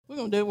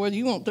going to do it whether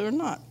you want to or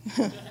not.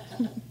 All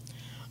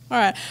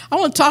right. I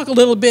want to talk a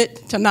little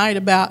bit tonight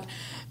about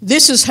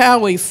this is how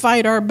we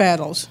fight our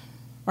battles,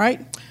 right?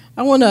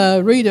 I want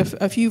to read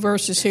a few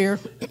verses here,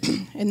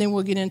 and then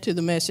we'll get into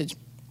the message.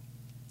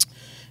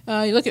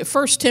 You look at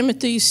 1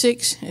 Timothy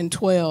 6 and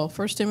 12.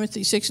 1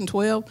 Timothy 6 and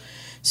 12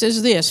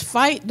 says this,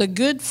 fight the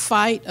good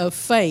fight of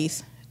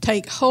faith.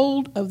 Take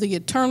hold of the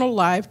eternal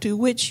life to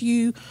which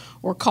you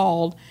were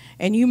called,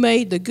 and you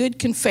made the good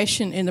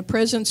confession in the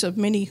presence of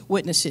many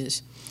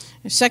witnesses.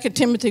 2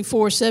 Timothy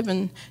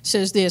 4:7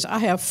 says this, I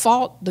have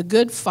fought the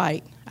good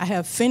fight. I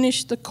have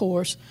finished the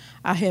course.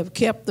 I have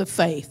kept the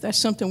faith. That's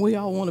something we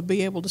all want to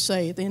be able to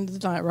say at the end of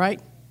the night, right?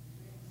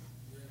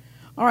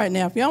 All right,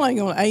 now, if y'all ain't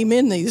going to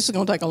amen these, this is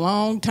going to take a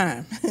long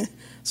time.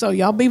 So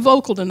y'all be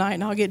vocal tonight,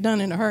 and I'll get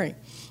done in a hurry.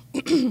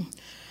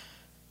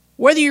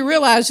 Whether you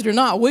realize it or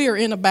not, we are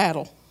in a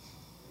battle.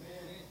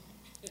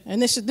 And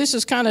this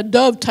is kind of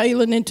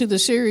dovetailing into the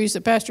series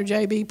that Pastor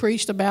JB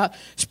preached about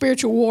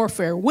spiritual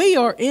warfare. We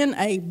are in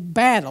a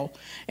battle.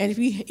 And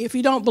if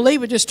you don't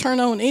believe it, just turn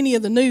on any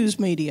of the news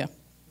media.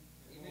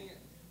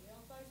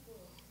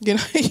 Get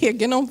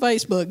on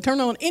Facebook. Turn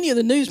on any of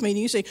the news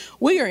media. You see,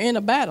 we are in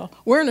a battle.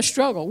 We're in a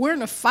struggle. We're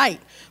in a fight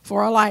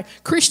for our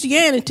life.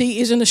 Christianity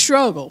is in a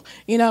struggle.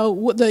 You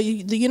know, the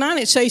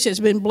United States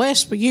has been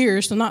blessed for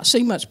years to not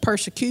see much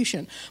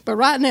persecution. But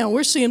right now,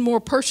 we're seeing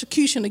more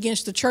persecution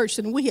against the church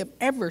than we have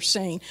ever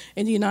seen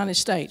in the United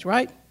States,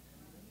 right?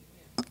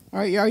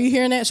 Are you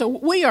hearing that? So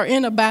we are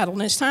in a battle,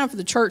 and it's time for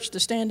the church to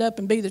stand up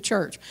and be the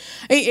church.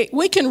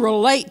 We can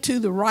relate to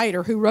the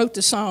writer who wrote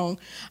the song,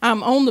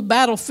 I'm on the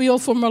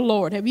battlefield for my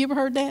Lord. Have you ever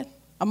heard that?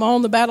 I'm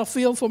on the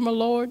battlefield for my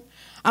Lord.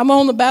 I'm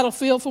on the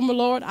battlefield for my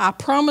Lord. I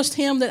promised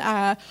him that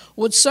I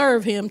would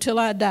serve him till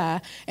I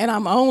die, and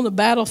I'm on the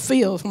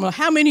battlefield.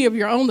 How many of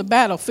you are on the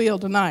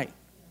battlefield tonight?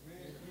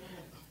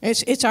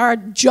 It's our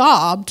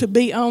job to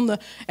be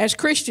as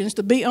Christians,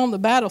 to be on the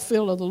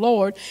battlefield of the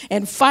Lord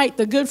and fight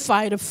the good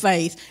fight of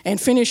faith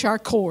and finish our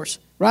course,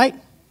 right?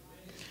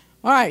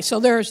 All right, so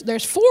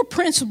there's 4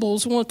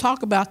 principles we want to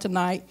talk about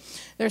tonight.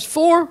 There's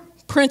 4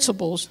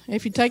 principles.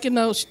 If you're taking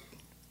notes,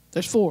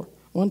 there's 4.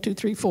 1, 2,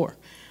 3, 4.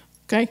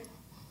 Okay?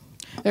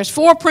 There's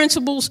 4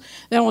 principles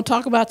that I want to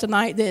talk about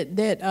tonight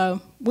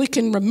that we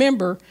can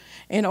remember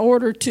in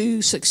order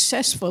to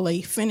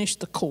successfully finish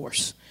the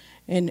course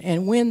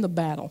and win the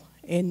battle.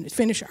 And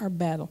finish our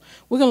battle.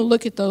 We're going to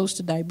look at those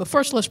today. But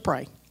first, let's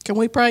pray. Can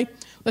we pray?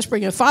 Let's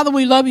pray. Father,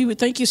 we love you. We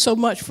thank you so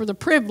much for the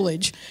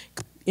privilege.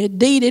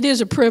 Indeed, it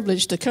is a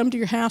privilege to come to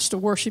your house to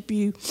worship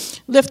you.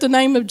 Lift the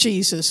name of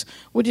Jesus.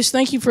 We just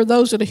thank you for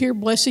those that are here.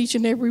 Bless each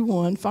and every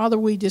one. Father,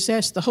 we just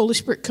ask the Holy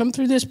Spirit come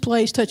through this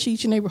place, touch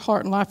each and every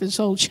heart and life and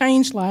soul,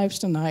 change lives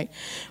tonight.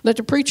 Let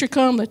the preacher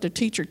come, let the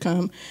teacher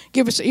come.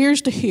 Give us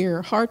ears to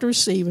hear, heart to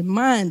receive, and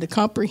mind to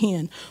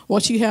comprehend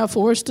what you have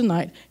for us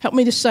tonight. Help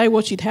me to say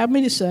what you'd have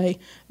me to say,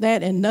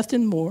 that and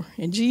nothing more.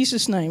 In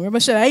Jesus' name.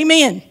 Everybody say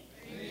amen.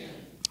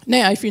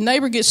 Now, if your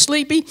neighbor gets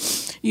sleepy,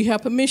 you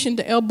have permission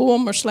to elbow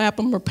them or slap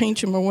them or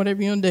pinch them or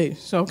whatever you're going to do.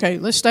 So, okay,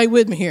 let's stay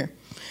with me here.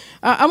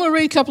 I'm going to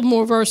read a couple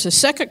more verses.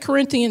 2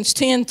 Corinthians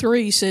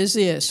 10:3 says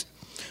this,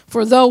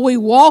 for though we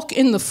walk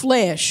in the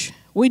flesh,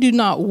 we do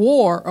not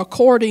war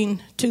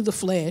according to the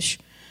flesh.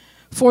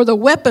 For the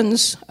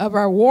weapons of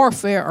our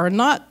warfare are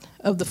not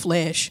of the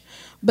flesh,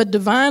 but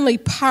divinely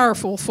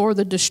powerful for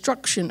the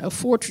destruction of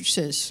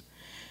fortresses.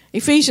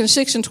 Ephesians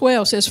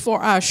 6:12 says,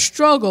 for our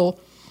struggle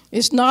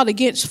is not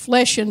against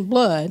flesh and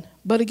blood,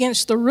 but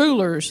against the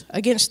rulers,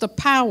 against the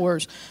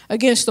powers,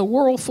 against the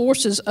world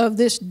forces of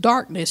this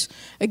darkness,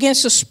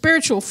 against the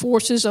spiritual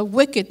forces of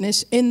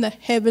wickedness in the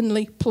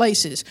heavenly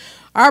places.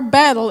 Our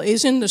battle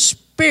is in the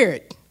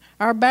spirit.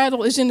 Our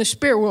battle is in the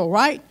spirit world,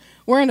 right?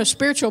 We're in a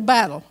spiritual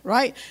battle,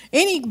 right?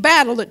 Any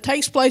battle that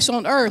takes place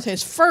on earth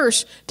has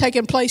first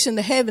taken place in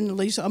the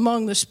heavenlies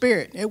among the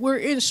spirit. We're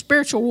in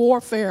spiritual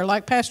warfare,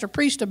 like Pastor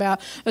preached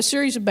about, a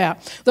series about.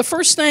 The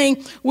first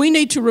thing we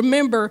need to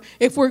remember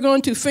if we're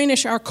going to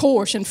finish our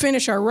course and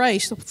finish our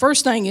race, the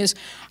first thing is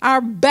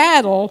our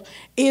battle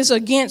is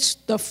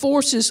against the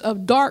forces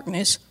of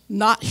darkness,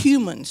 not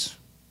humans.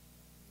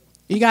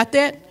 You got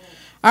that?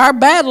 Our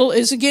battle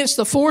is against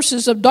the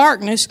forces of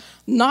darkness,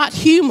 not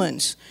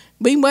humans.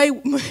 We may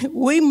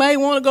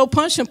want to go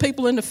punch some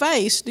people in the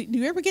face. Do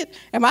you ever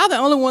am I the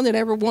only one that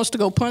ever wants to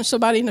go punch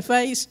somebody in the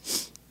face?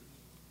 It's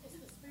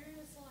the spirit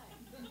of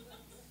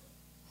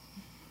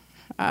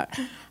slack.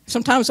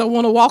 Sometimes I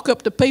want to walk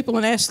up to people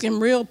and ask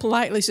them real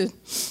politely, say,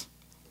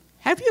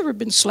 have you ever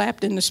been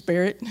slapped in the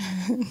spirit?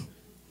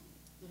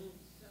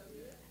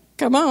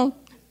 Come on.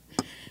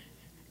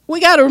 We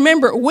got to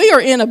remember, we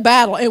are in a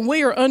battle and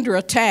we are under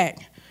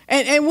attack.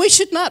 And we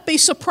should not be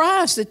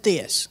surprised at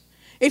this.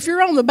 If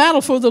you're on the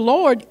battle for the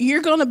Lord,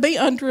 you're going to be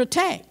under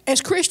attack. As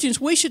Christians,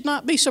 we should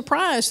not be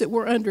surprised that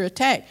we're under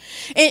attack.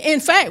 In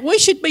fact, we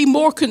should be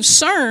more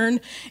concerned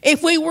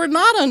if we were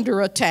not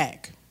under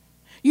attack.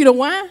 You know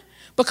why?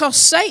 Because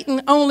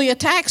Satan only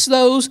attacks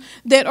those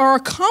that are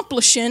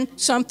accomplishing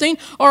something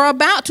or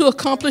about to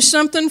accomplish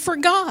something for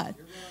God.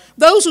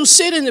 Those who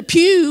sit in the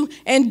pew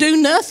and do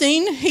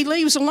nothing, he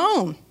leaves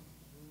alone.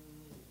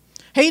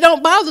 He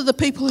don't bother the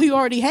people he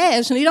already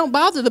has, and he don't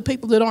bother the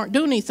people that aren't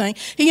doing anything.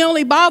 He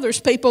only bothers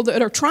people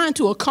that are trying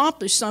to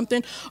accomplish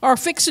something or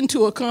fixing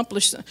to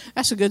accomplish.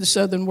 That's a good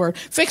Southern word.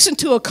 Fixing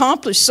to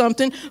accomplish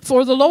something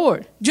for the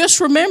Lord. Just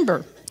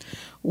remember,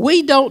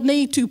 we don't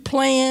need to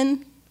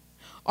plan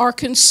or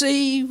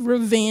conceive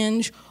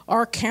revenge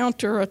or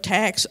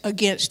counterattacks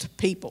against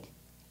people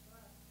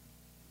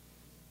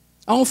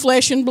on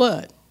flesh and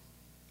blood.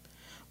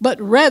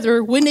 But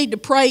rather, we need to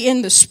pray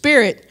in the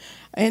Spirit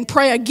and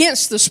pray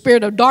against the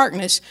spirit of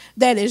darkness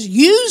that is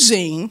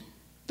using,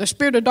 the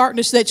spirit of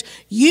darkness that's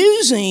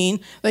using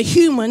the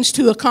humans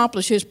to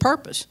accomplish his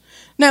purpose.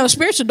 Now, the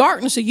spirits of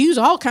darkness use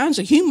all kinds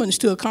of humans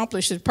to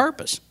accomplish his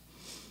purpose.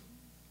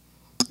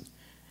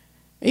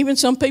 Even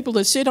some people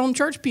that sit on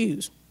church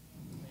pews.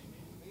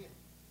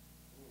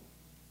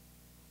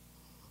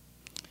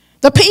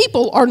 The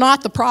people are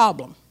not the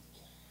problem.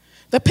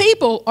 The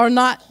people are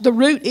not the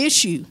root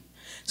issue.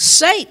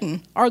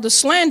 Satan, or the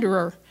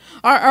slanderer,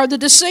 or the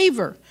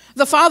deceiver,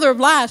 the father of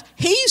lies,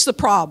 he's the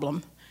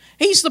problem.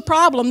 He's the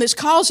problem that's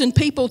causing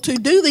people to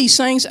do these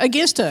things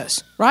against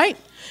us, right?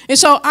 And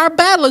so our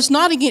battle is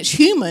not against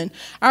human.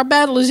 Our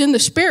battle is in the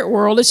spirit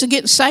world. It's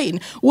against Satan.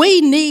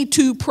 We need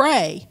to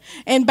pray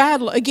and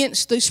battle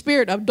against the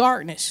spirit of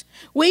darkness.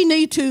 We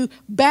need to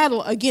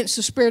battle against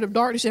the spirit of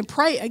darkness and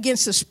pray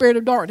against the spirit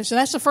of darkness. And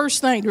that's the first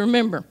thing to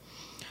remember.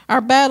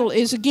 Our battle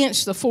is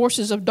against the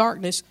forces of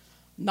darkness,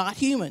 not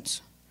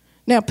humans.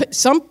 Now,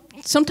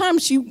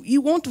 sometimes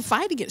you want to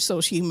fight against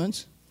those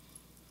humans,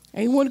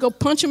 and you want to go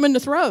punch them in the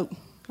throat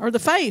or the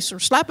face or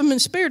slap them in the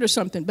spirit or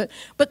something. But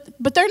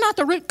they're not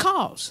the root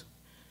cause.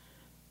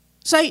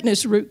 Satan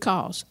is the root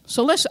cause.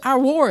 So our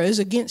war is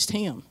against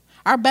him.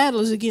 Our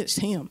battle is against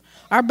him.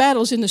 Our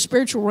battle is in the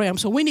spiritual realm.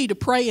 So we need to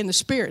pray in the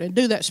spirit and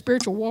do that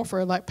spiritual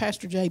warfare like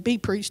Pastor J.B.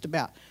 preached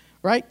about,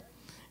 right?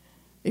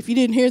 If you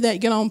didn't hear that,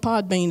 get on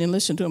Podbean and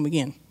listen to him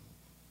again.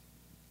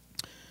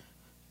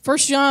 1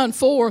 John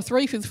 4,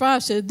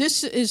 3-5 said,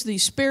 "This is the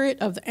spirit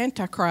of the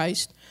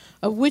Antichrist,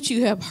 of which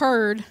you have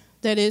heard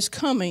that is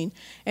coming,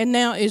 and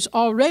now is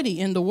already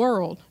in the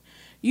world.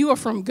 You are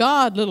from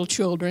God, little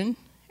children,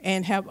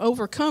 and have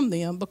overcome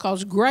them,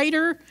 because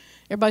greater,"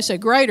 everybody say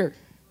greater.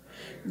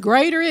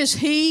 Greater is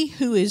he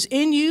who is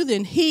in you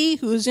than he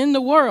who is in the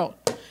world.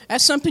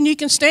 That's something you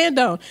can stand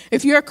on.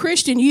 If you're a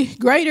Christian,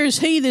 greater is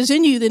he that is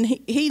in you than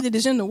he that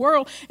is in the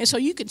world. And so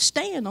you can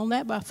stand on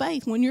that by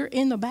faith when you're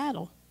in the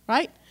battle,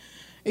 right?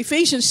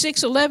 Ephesians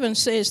 6:11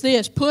 says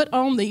this, "Put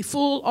on the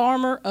full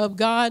armor of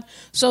God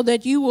so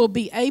that you will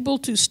be able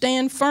to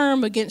stand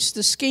firm against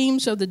the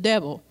schemes of the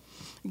devil."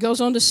 It goes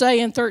on to say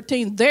in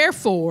 13,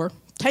 "Therefore,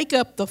 take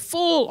up the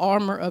full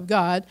armor of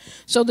God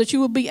so that you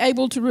will be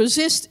able to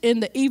resist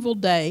in the evil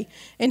day,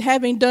 and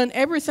having done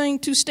everything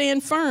to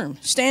stand firm.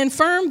 Stand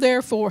firm,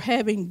 therefore,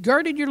 having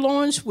girded your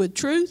loins with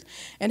truth,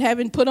 and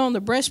having put on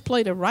the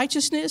breastplate of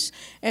righteousness,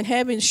 and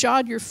having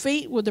shod your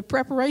feet with the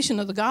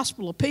preparation of the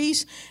gospel of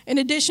peace. In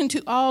addition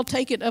to all,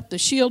 take up the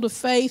shield of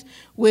faith,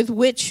 with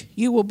which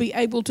you will be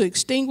able to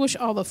extinguish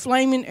all the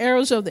flaming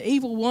arrows of the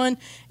evil one,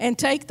 and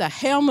take the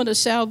helmet of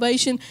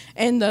salvation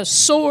and the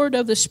sword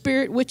of the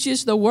Spirit, which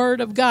is the word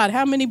of God."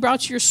 How many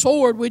brought your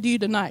sword with you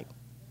tonight?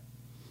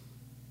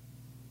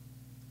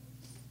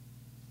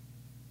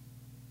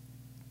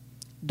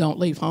 Don't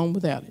leave home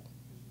without it.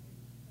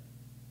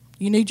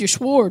 You need your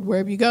sword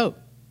wherever you go.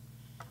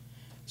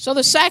 So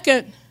the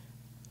second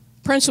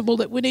principle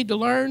that we need to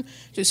learn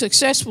to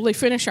successfully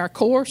finish our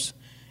course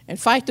and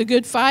fight the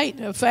good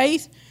fight of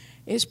faith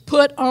is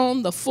put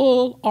on the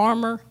full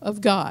armor of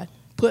God.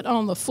 Put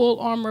on the full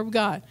armor of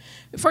God.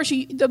 First,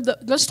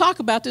 let's talk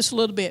about this a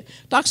little bit.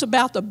 It talks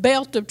about the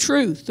belt of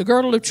truth, the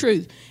girdle of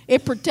truth.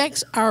 It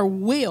protects our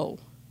will.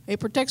 It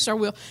protects our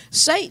will.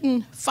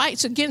 Satan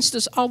fights against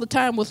us all the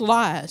time with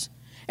lies.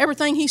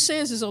 Everything he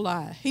says is a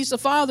lie. He's the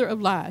father of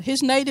lies.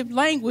 His native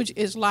language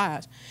is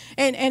lies.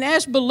 And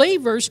as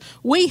believers,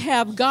 we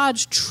have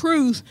God's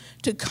truth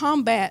to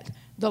combat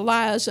the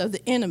lies of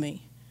the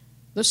enemy,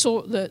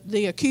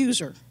 the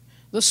accuser,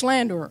 the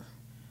slanderer,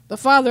 the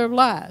father of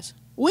lies.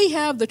 We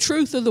have the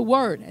truth of the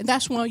word, and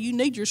that's why you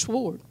need your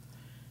sword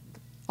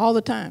all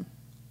the time.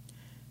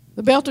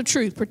 The belt of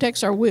truth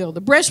protects our will. The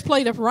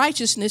breastplate of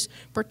righteousness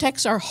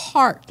protects our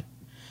heart.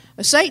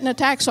 Satan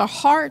attacks our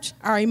heart,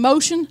 our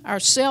emotion, our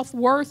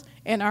self-worth,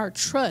 and our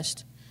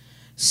trust.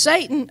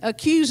 Satan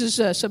accuses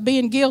us of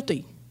being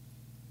guilty.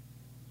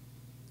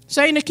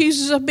 Satan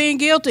accuses us of being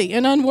guilty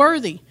and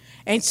unworthy.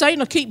 And Satan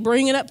will keep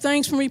bringing up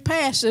things from your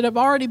past that have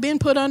already been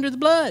put under the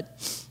blood.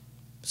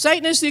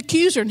 Satan is the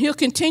accuser, and he'll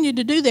continue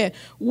to do that.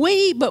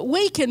 But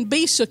we can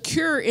be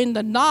secure in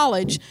the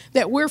knowledge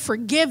that we're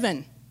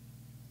forgiven.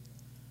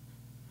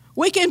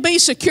 We can be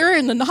secure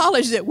in the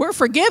knowledge that we're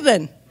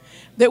forgiven,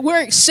 that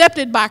we're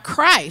accepted by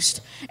Christ,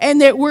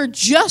 and that we're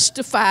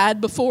justified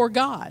before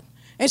God.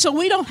 And so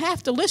we don't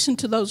have to listen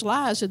to those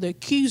lies of the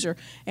accuser,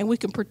 and we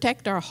can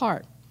protect our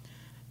heart.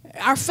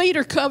 Our feet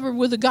are covered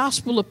with the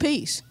gospel of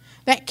peace.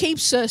 That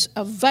keeps us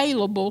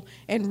available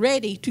and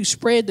ready to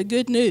spread the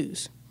good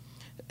news.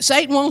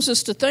 Satan wants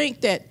us to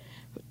think that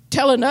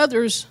telling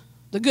others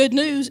The good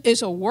news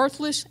is a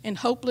worthless and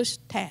hopeless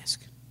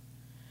task.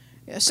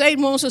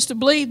 Satan wants us to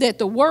believe that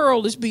the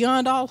world is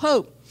beyond all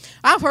hope.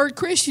 I've heard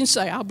Christians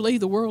say, I believe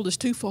the world is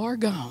too far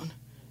gone.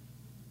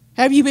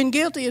 Have you been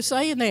guilty of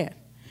saying that?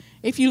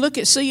 If you look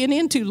at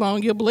CNN too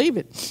long, you'll believe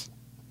it.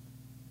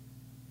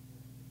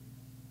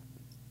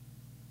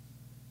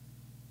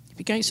 If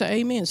you can't say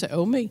amen, say,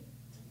 oh me.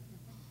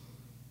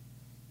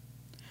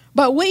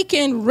 But we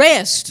can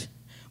rest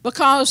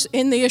because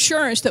in the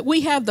assurance that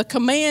we have the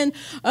command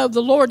of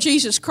the Lord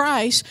Jesus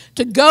Christ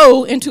to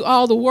go into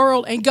all the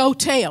world and go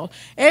tell.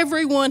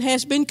 Everyone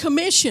has been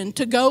commissioned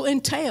to go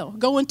and tell.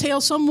 Go and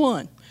tell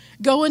someone.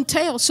 Go and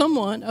tell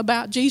someone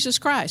about Jesus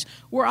Christ.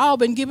 We're all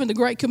been given the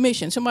Great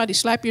Commission. Somebody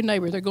slap your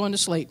neighbor. They're going to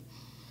sleep.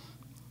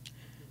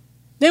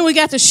 Then we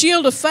got the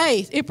shield of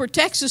faith. It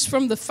protects us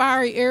from the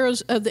fiery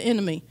arrows of the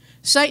enemy.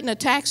 Satan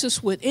attacks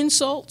us with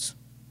insults,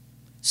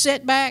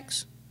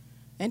 setbacks,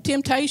 and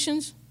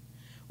temptations.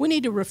 We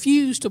need to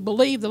refuse to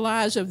believe the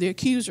lies of the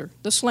accuser,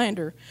 the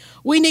slanderer.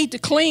 We need to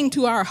cling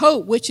to our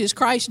hope, which is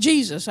Christ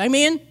Jesus.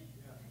 Amen?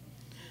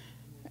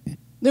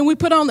 Then we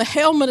put on the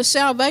helmet of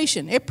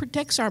salvation. It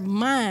protects our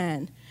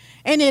mind,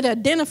 and it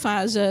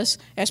identifies us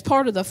as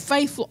part of the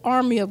faithful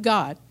army of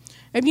God.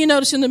 Have you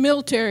noticed in the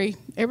military,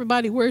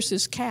 everybody wears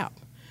this cap,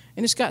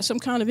 and it's got some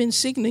kind of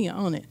insignia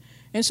on it.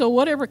 And so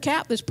whatever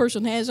cap this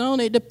person has on,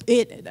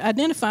 it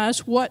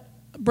identifies what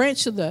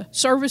branch of the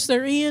service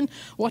they're in,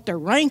 what their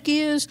rank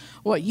is,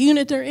 what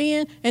unit they're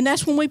in. And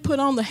that's when we put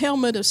on the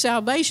helmet of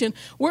salvation,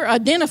 we're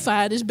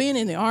identified as being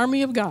in the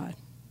army of God.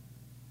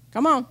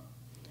 Come on.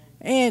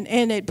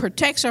 And it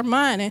protects our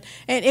mind, and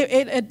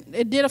it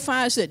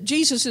identifies that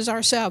Jesus is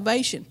our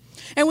salvation.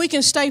 And we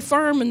can stay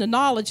firm in the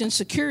knowledge and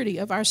security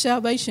of our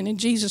salvation in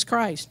Jesus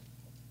Christ.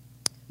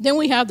 Then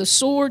we have the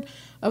sword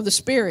of the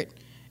Spirit.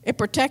 It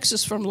protects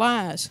us from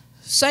lies.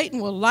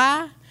 Satan will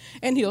lie,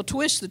 and he'll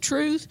twist the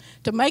truth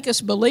to make us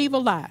believe a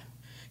lie.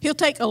 He'll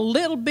take a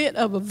little bit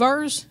of a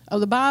verse of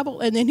the Bible,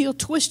 and then he'll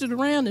twist it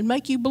around and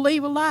make you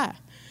believe a lie.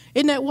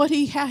 Isn't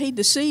that how he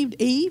deceived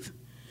Eve?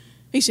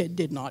 He said,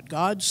 did not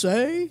God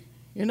say?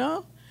 You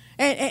know?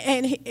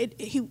 And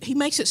he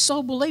makes it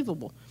so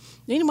believable.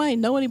 Anybody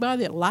know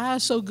anybody that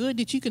lies so good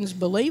that you can just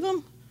believe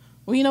them?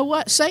 Well, you know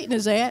what Satan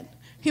is at?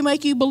 He'll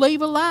make you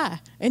believe a lie,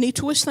 and he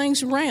twists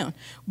things around.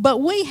 But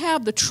we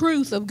have the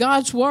truth of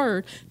God's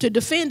word to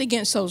defend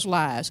against those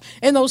lies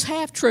and those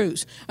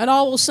half-truths and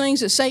all those things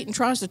that Satan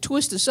tries to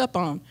twist us up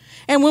on.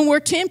 And when we're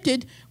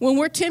tempted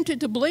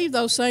to believe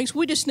those things,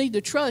 we just need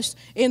to trust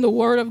in the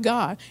word of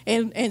God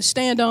and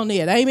stand on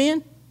it.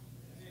 Amen?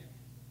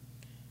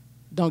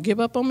 Don't give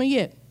up on me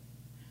yet.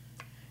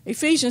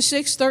 Ephesians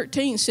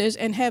 6:13 says,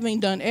 and having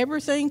done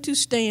everything to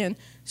stand,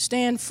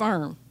 stand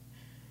firm.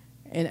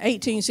 And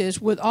 18 says,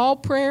 with all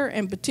prayer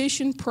and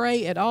petition,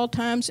 pray at all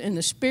times in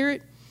the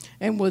Spirit,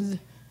 and with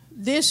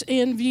this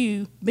in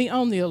view, be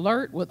on the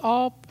alert with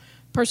all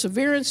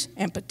perseverance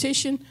and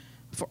petition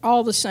for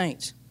all the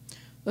saints.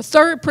 The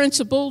third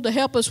principle to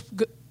help us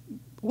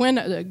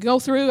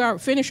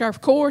finish our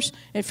course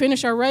and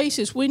finish our race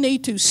is we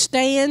need to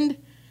stand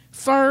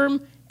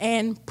firm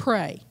and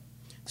pray.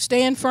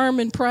 Stand firm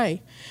and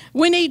pray.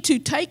 We need to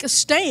take a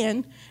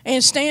stand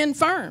and stand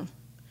firm.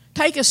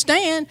 Take a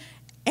stand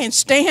and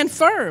stand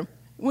firm.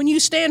 When you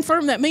stand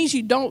firm, that means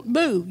you don't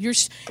move.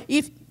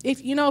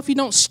 If you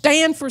don't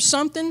stand for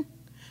something,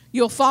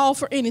 you'll fall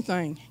for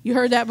anything. You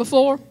heard that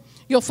before?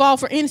 You'll fall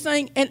for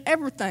anything and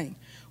everything.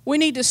 We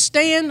need to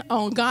stand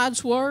on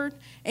God's word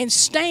and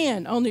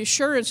stand on the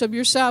assurance of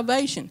your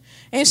salvation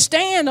and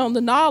stand on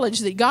the knowledge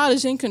that God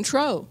is in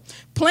control.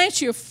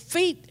 Plant your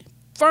feet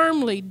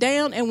firmly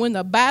down, and when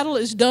the battle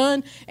is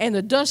done and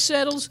the dust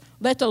settles,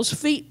 let those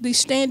feet be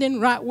standing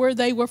right where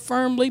they were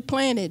firmly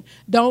planted.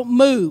 Don't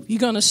move. You're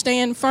going to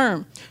stand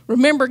firm.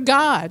 Remember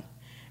God.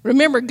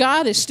 Remember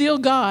God is still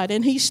God,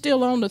 and he's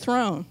still on the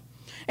throne.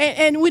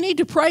 And we need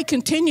to pray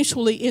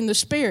continuously in the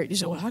Spirit. You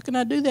say, well, how can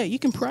I do that? You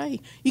can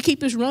pray. You keep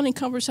this running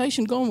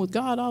conversation going with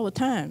God all the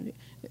time.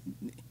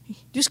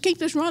 Just keep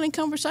this running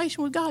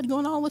conversation with God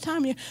going all the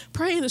time. You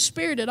pray in the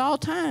Spirit at all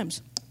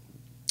times.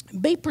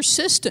 Be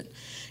persistent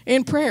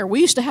in prayer. We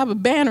used to have a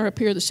banner up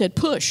here that said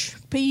push,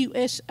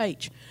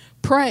 P-U-S-H,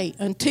 pray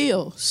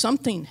until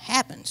something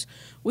happens.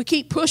 We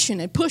keep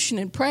pushing and pushing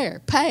in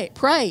prayer.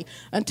 Pray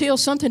until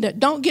something that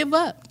don't give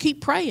up.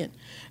 Keep praying.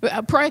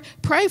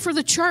 Pray for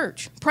the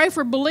church. Pray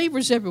for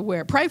believers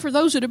everywhere. Pray for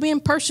those that are being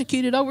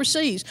persecuted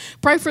overseas.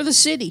 Pray for the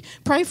city.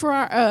 Pray for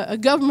our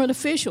government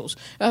officials.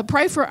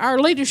 Pray for our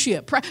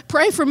leadership.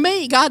 Pray for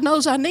me. God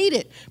knows I need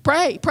it.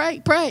 Pray.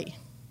 Pray.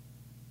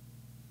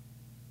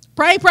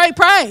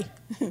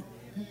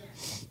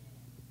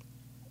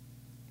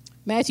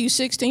 Matthew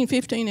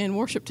 16:15, and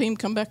worship team,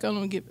 come back on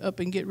and get up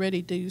and get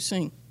ready to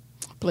sing,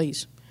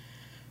 please.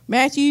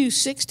 Matthew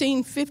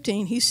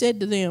 16:15, he said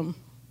to them,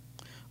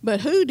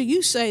 but who do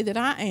you say that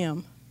I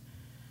am?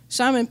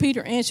 Simon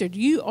Peter answered,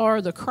 you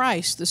are the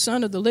Christ, the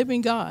Son of the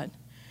living God.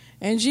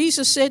 And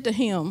Jesus said to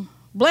him,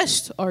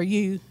 blessed are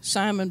you,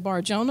 Simon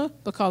Bar-Jonah,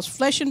 because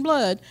flesh and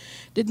blood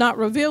did not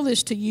reveal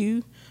this to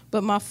you,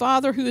 but my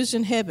Father who is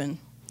in heaven.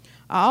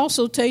 I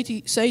also say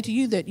to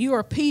you that you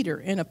are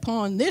Peter, and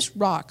upon this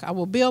rock I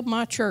will build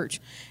my church,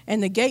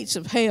 and the gates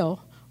of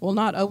hell will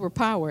not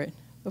overpower it.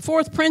 The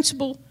fourth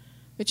principle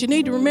that you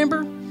need to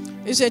remember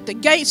is that the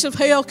gates of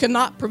hell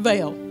cannot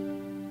prevail.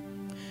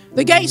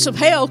 The gates of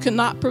hell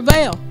cannot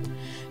prevail.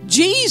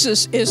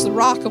 Jesus is the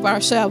rock of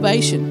our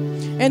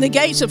salvation, and the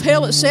gates of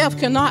hell itself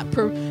cannot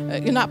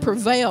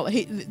prevail.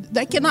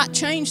 They cannot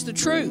change the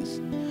truth.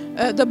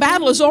 The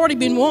battle has already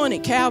been won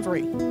at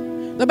Calvary.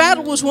 The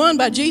battle was won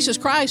by Jesus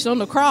Christ on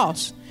the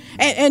cross.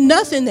 And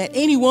nothing that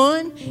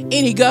anyone,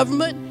 any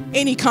government,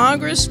 any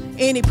Congress,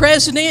 any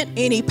president,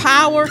 any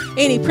power,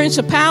 any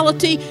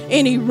principality,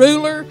 any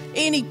ruler,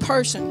 any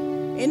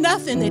person, and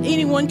nothing that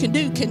anyone can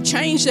do can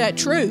change that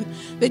truth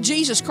that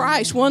Jesus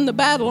Christ won the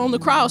battle on the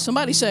cross.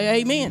 Somebody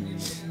say amen.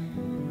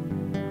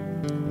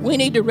 We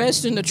need to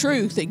rest in the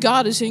truth that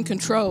God is in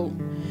control,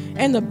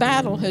 and the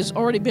battle has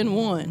already been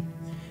won.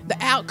 The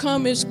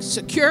outcome is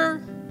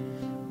secure.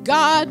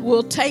 God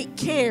will take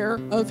care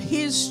of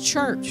His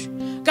church.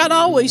 God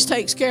always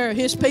takes care of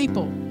His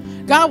people.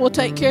 God will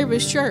take care of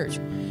His church.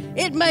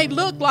 It may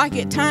look like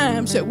at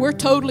times that we're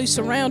totally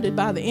surrounded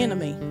by the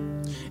enemy.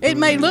 It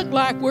may look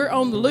like we're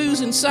on the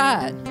losing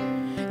side.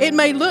 It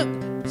may look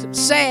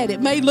sad.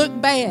 It may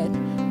look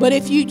bad. But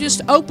if you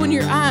just open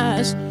your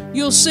eyes,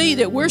 you'll see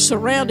that we're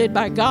surrounded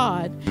by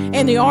God,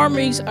 and the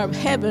armies of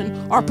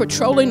heaven are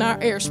patrolling our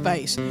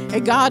airspace,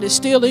 and God is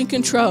still in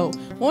control.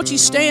 Won't you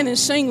stand and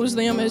sing with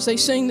them as they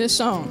sing this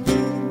song?